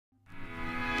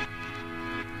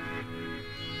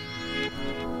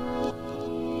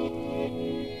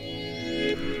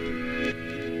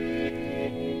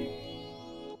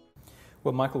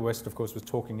Well, Michael West, of course, was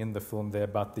talking in the film there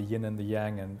about the yin and the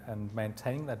yang and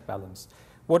maintaining that balance.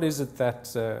 What is it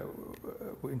that,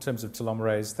 in terms of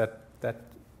telomerase, that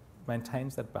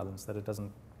maintains that balance, that it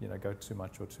doesn't, go too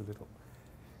much or too little?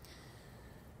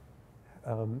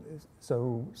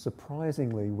 So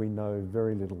surprisingly, we know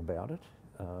very little about it.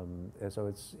 So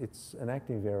it's an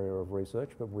active area of research,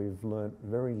 but we've learnt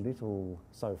very little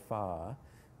so far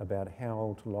about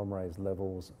how telomerase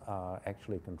levels are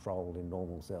actually controlled in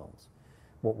normal cells.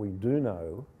 What we do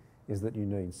know is that you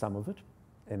need some of it,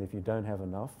 and if you don't have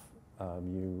enough,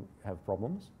 you have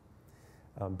problems.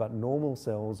 But normal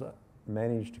cells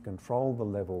manage to control the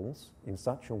levels in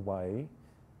such a way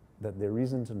that there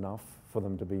isn't enough for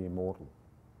them to be immortal.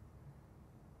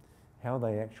 How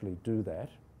they actually do that,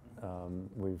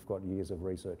 we've got years of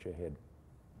research ahead.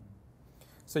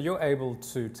 So you're able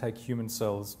to take human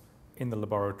cells in the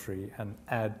laboratory and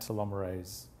add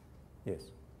telomerase?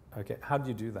 Yes. Okay, how do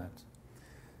you do that?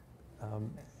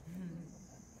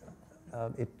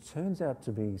 It turns out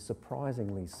to be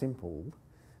surprisingly simple,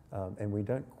 and we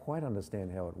don't quite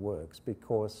understand how it works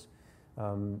because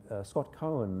Scott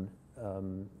Cohen,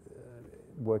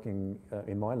 working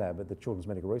in my lab at the Children's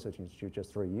Medical Research Institute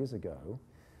just 3 years ago,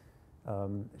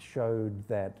 showed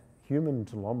that human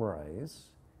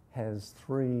telomerase has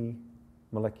 3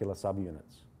 molecular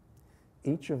subunits.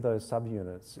 Each of those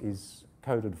subunits is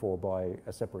coded for by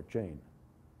a separate gene.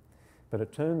 But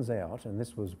it turns out, and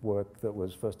this was work that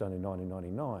was first done in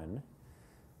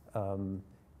 1999,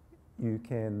 you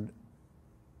can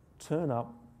turn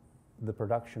up the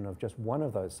production of just one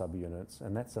of those subunits,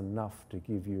 and that's enough to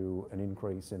give you an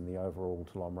increase in the overall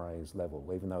telomerase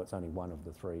level, even though it's only one of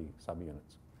the 3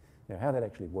 subunits. Now, how that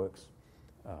actually works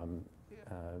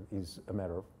is a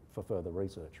matter for further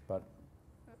research, but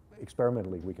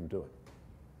experimentally we can do it.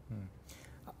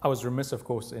 I was remiss, of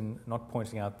course, in not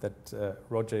pointing out that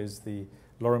Roger is the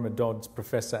Lorimer Dodds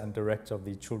Professor and Director of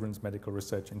the Children's Medical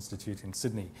Research Institute in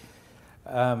Sydney,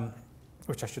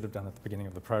 which I should have done at the beginning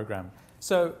of the program.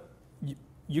 So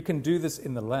you can do this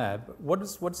in the lab.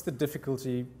 What's the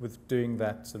difficulty with doing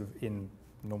that sort of in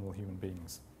normal human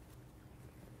beings?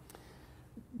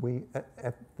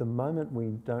 At the moment,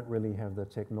 we don't really have the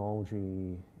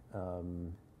technology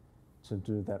to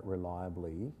do that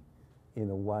reliably in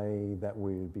a way that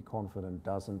we would be confident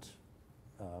doesn't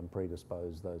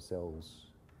predispose those cells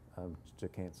to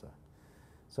cancer.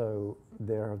 So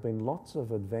there have been lots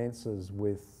of advances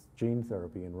with gene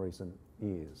therapy in recent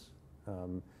years.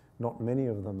 Not many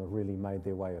of them have really made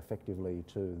their way effectively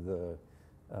to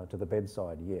the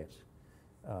bedside yet,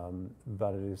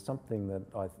 but it is something that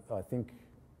I think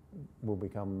will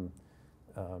become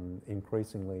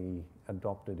increasingly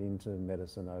adopted into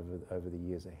medicine over the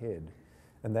years ahead,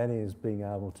 and that is being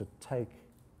able to take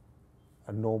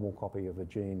a normal copy of a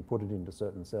gene, put it into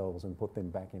certain cells and put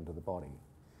them back into the body,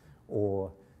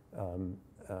 or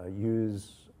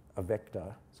use a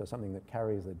vector, so something that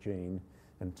carries a gene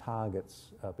and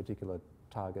targets particular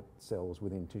target cells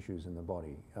within tissues in the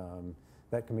body.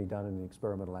 That can be done in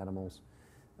experimental animals.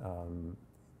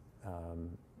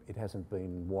 It hasn't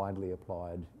been widely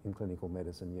applied in clinical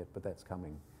medicine yet, but that's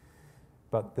coming.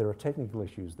 But there are technical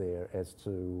issues there as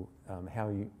to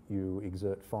how you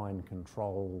exert fine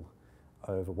control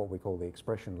over what we call the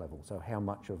expression level, so how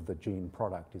much of the gene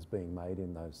product is being made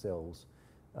in those cells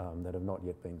that have not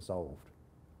yet been solved.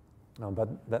 But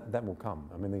that will come.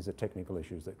 I mean, these are technical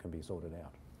issues that can be sorted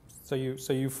out. So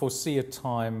you foresee a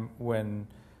time when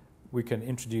we can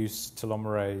introduce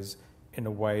telomerase in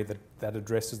a way that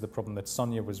addresses the problem that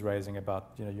Sonia was raising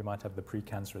about, you might have the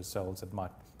precancerous cells that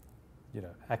might,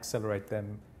 accelerate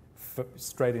them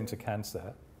straight into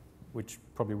cancer, which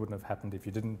probably wouldn't have happened if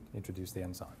you didn't introduce the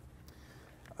enzyme.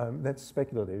 That's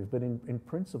speculative, but in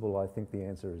principle, I think the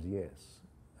answer is yes.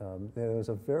 There was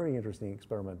a very interesting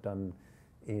experiment done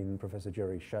in Professor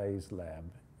Jerry Shea's lab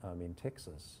in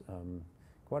Texas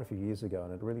quite a few years ago,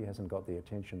 and it really hasn't got the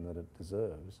attention that it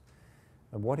deserves.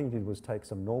 And what he did was take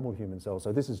some normal human cells,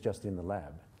 so this is just in the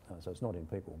lab, so it's not in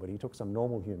people, but he took some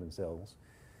normal human cells.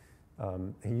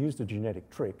 He used a genetic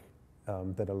trick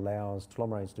that allows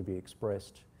telomerase to be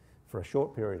expressed for a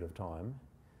short period of time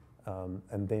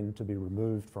and then to be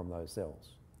removed from those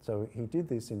cells. So he did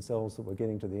this in cells that were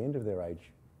getting to the end of their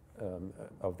age,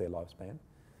 of their lifespan.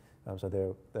 So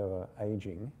they were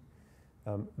aging.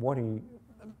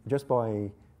 Just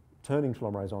by turning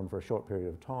telomerase on for a short period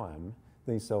of time,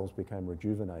 these cells became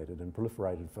rejuvenated and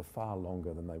proliferated for far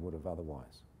longer than they would have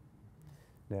otherwise.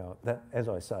 Now, that, as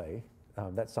I say,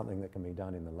 that's something that can be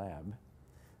done in the lab,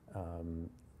 and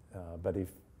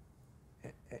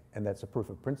that's a proof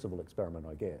of principle experiment,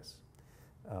 I guess.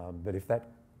 But if that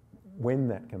when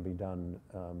that can be done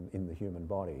in the human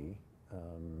body,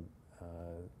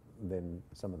 then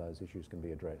some of those issues can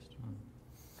be addressed.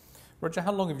 Roger,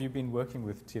 how long have you been working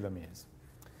with telomeres?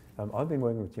 I've been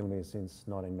working with telomeres since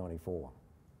 1994.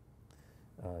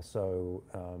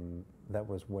 That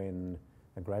was when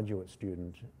a graduate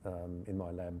student in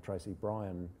my lab, Tracy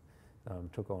Bryan,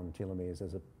 took on telomeres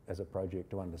as a project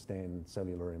to understand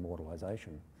cellular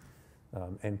immortalization.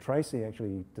 And Tracy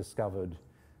actually discovered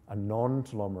a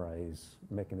non-telomerase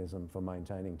mechanism for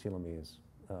maintaining telomeres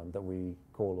that we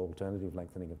call alternative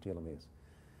lengthening of telomeres.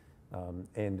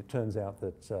 And it turns out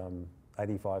that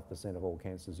 85% of all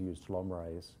cancers use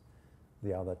telomerase,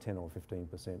 the other 10 or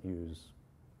 15% use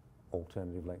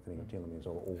alternative lengthening of telomeres,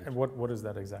 or ALT. And what is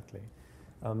that exactly?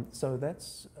 So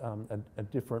that's a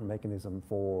different mechanism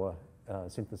for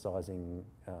synthesizing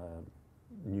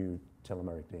new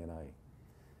telomeric DNA.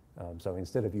 So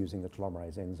instead of using the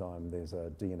telomerase enzyme, there's a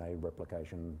DNA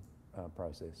replication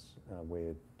process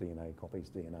where DNA copies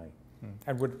DNA.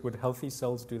 And would healthy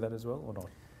cells do that as well, or not?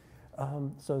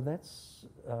 So that's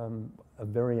a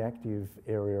very active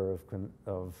area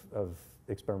of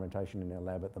experimentation in our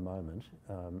lab at the moment,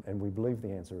 and we believe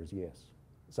the answer is yes.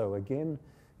 So again,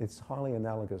 it's highly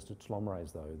analogous to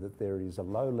telomerase, though, that there is a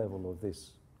low level of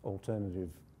this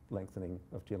alternative lengthening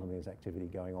of telomeres activity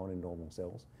going on in normal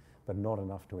cells, but not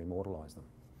enough to immortalize them.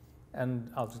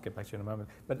 And I'll just get back to you in a moment.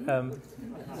 But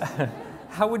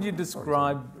how would you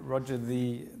describe, Roger,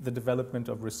 the development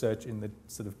of research in the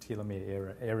sort of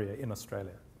telomere area in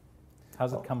Australia?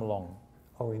 How's it come along?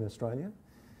 Oh, in Australia?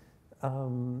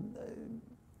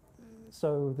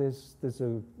 So it's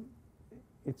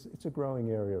a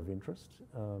growing area of interest.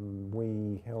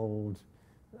 We hold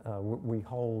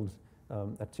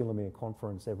a telomere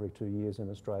conference every 2 years in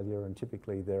Australia, and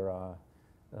typically there are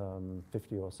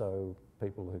 50 or so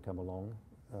people who come along,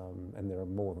 and there are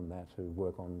more than that who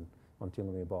work on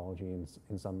telomere biology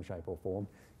in some shape or form,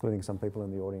 including some people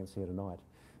in the audience here tonight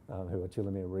who are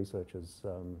telomere researchers.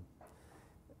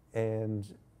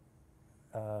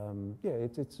 Yeah,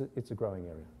 it's a growing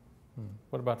area.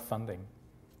 What about funding?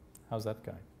 How's that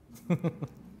going?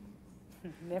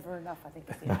 Never enough, I think,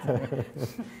 is the answer.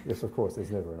 Yes, of course,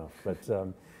 there's never enough. But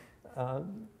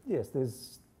yes,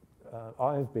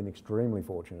 I've been extremely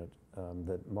fortunate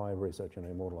that my research in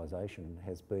immortalization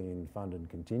has been funded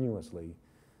continuously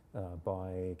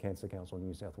by Cancer Council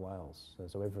New South Wales.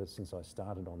 So ever since I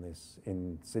started on this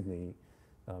in Sydney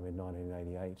in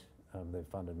 1988, they've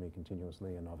funded me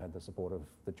continuously, and I've had the support of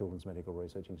the Children's Medical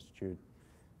Research Institute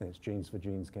and its Genes for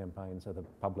Genes campaign, so the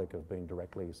public have been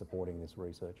directly supporting this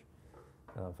research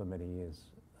for many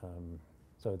years.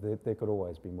 So there could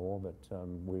always be more, but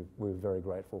we're very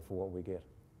grateful for what we get.